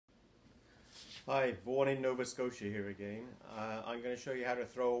Hi, Vaughan in Nova Scotia here again. I'm going to show you how to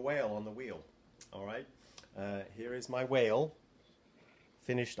throw a whale on the wheel. Alright, here is my whale,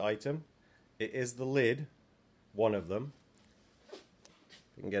 finished item. It is the lid, one of them.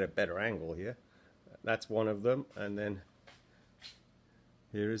 You can get a better angle here. That's one of them, and then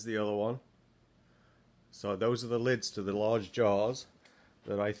here is the other one. So those are the lids to the large jars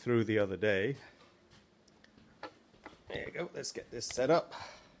that I threw the other day. There you go, let's get this set up.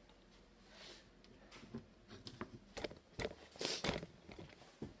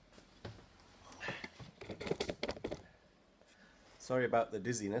 Sorry about the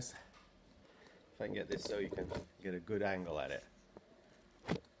dizziness. If I can get this so you can get a good angle at it.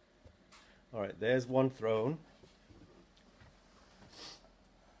 Alright, there's one thrown.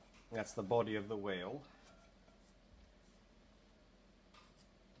 That's the body of the whale.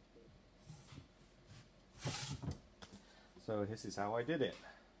 So this is how I did it.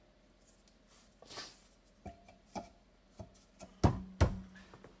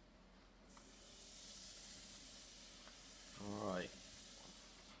 Alright,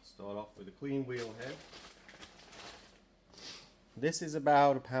 start off with a clean wheel head. This is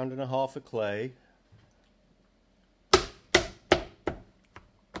about 1.5 pounds of clay.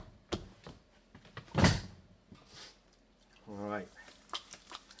 Alright,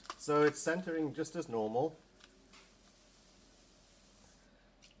 so it's centering just as normal.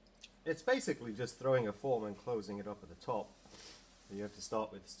 It's basically just throwing a form and closing it up at the top. You have to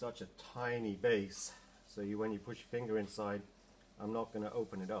start with such a tiny base, so when you push your finger inside, I'm not going to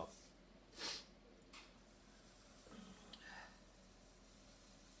open it up.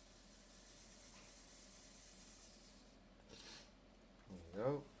 There you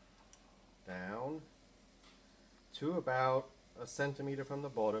go. Down to about 1 centimeter from the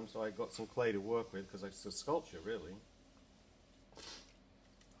bottom, so I got some clay to work with because it's a sculpture really.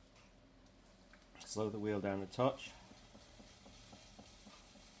 Slow the wheel down a touch.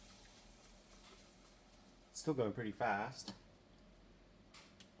 It's still going pretty fast.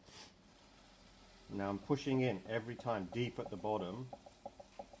 Now I'm pushing in every time deep at the bottom,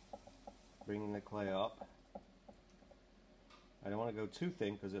 bringing the clay up. I don't want to go too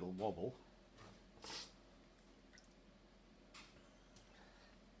thin because it'll wobble.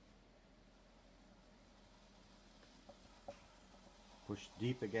 Push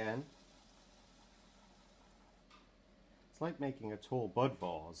deep again. It's like making a tall bud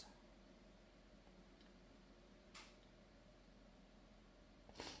vase.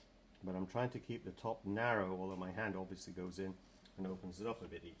 But I'm trying to keep the top narrow, although my hand obviously goes in and opens it up a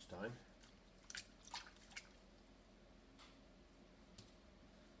bit each time.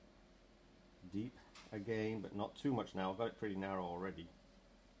 Deep again, but not too much now. I've got it pretty narrow already.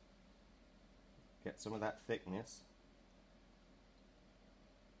 Get some of that thickness.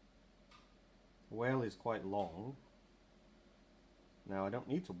 The whale is quite long. Now I don't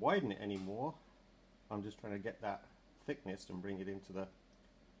need to widen it anymore. I'm just trying to get that thickness and bring it into the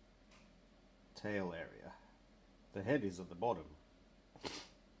tail area. The head is at the bottom.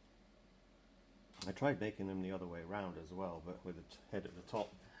 I tried making them the other way around as well, but with the head at the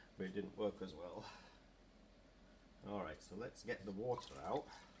top, but it didn't work as well. Alright, so let's get the water out.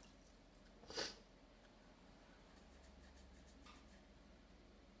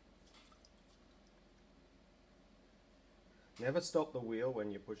 Never stop the wheel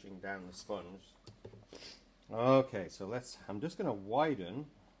when you're pushing down the sponge. Okay, so I'm just going to widen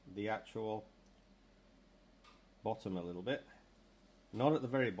the actual bottom a little bit. Not at the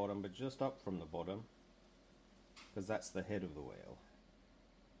very bottom, but just up from the bottom, because that's the head of the whale.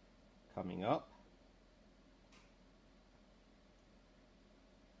 Coming up.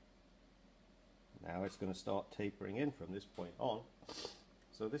 Now it's going to start tapering in from this point on.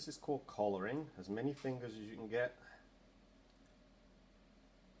 So this is called collaring. As many fingers as you can get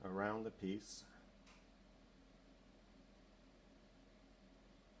around the piece,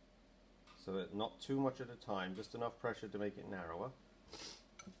 so that not too much at a time, just enough pressure to make it narrower.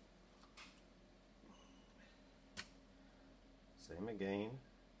 Same again.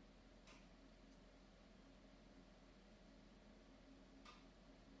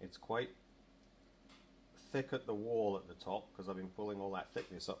 It's quite thick at the wall at the top because I've been pulling all that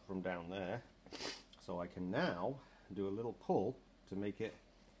thickness up from down there, so I can now do a little pull to make it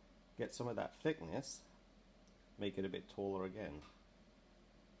get some of that thickness, make it a bit taller again.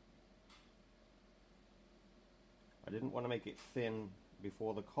 I didn't want to make it thin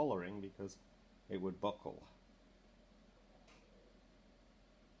before the collaring because it would buckle.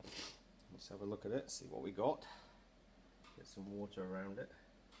 Let's have a look at it, see what we got. Get some water around it.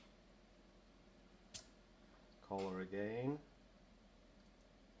 Collar again.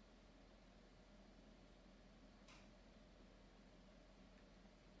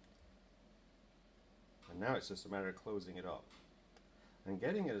 now it's just a matter of closing it up and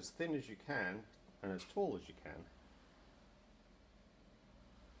getting it as thin as you can and as tall as you can.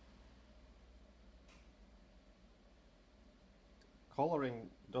 Collaring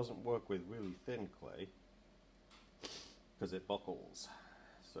doesn't work with really thin clay because it buckles.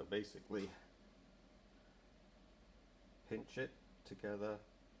 So basically, pinch it together.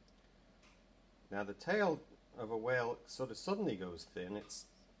 Now the tail of a whale sort of suddenly goes thin. It's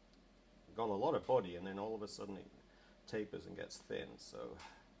got a lot of body and then all of a sudden it tapers and gets thin. So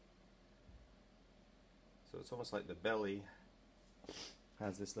it's almost like the belly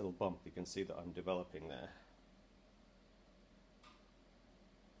has this little bump. You can see that I'm developing there.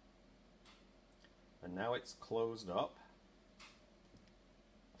 And now it's closed up.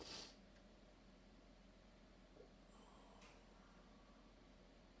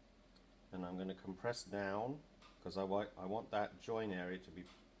 And I'm going to compress down because I want that join area to be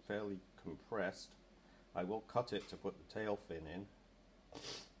fairly compressed. I will cut it to put the tail fin in.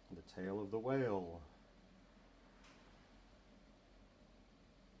 The tail of the whale.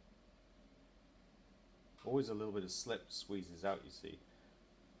 Always a little bit of slip squeezes out, you see.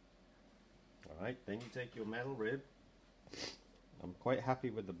 Alright, then you take your metal rib. I'm quite happy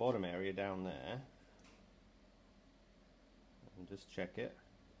with the bottom area down there. And just check it.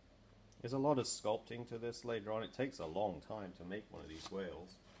 There's a lot of sculpting to this later on. It takes a long time to make one of these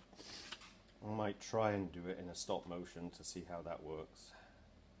whales. I might try and do it in a stop motion to see how that works.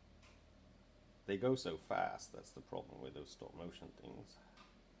 They go so fast, that's the problem with those stop motion things.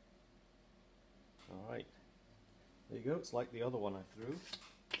 Alright, there you go, it's like the other one I threw.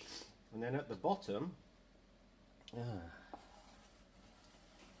 And then at the bottom,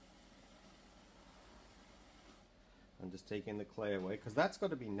 I'm just taking the clay away because that's got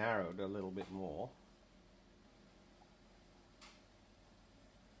to be narrowed a little bit more.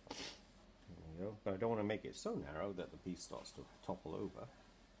 There we go. But I don't want to make it so narrow that the piece starts to topple over,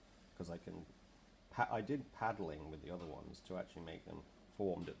 because I did paddling with the other ones to actually make them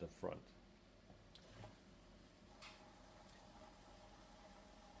formed at the front.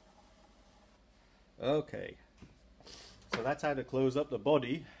 Okay, so that's how to close up the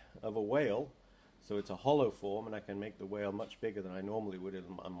body of a whale. So it's a hollow form, and I can make the whale much bigger than I normally would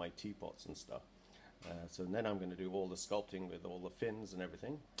on my teapots and stuff. So then I'm going to do all the sculpting with all the fins and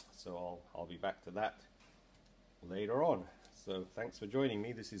everything. So I'll be back to that later on. So thanks for joining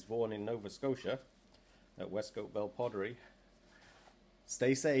me. This is Vaughan in Nova Scotia at Westcote Bell Pottery.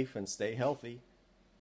 Stay safe and stay healthy.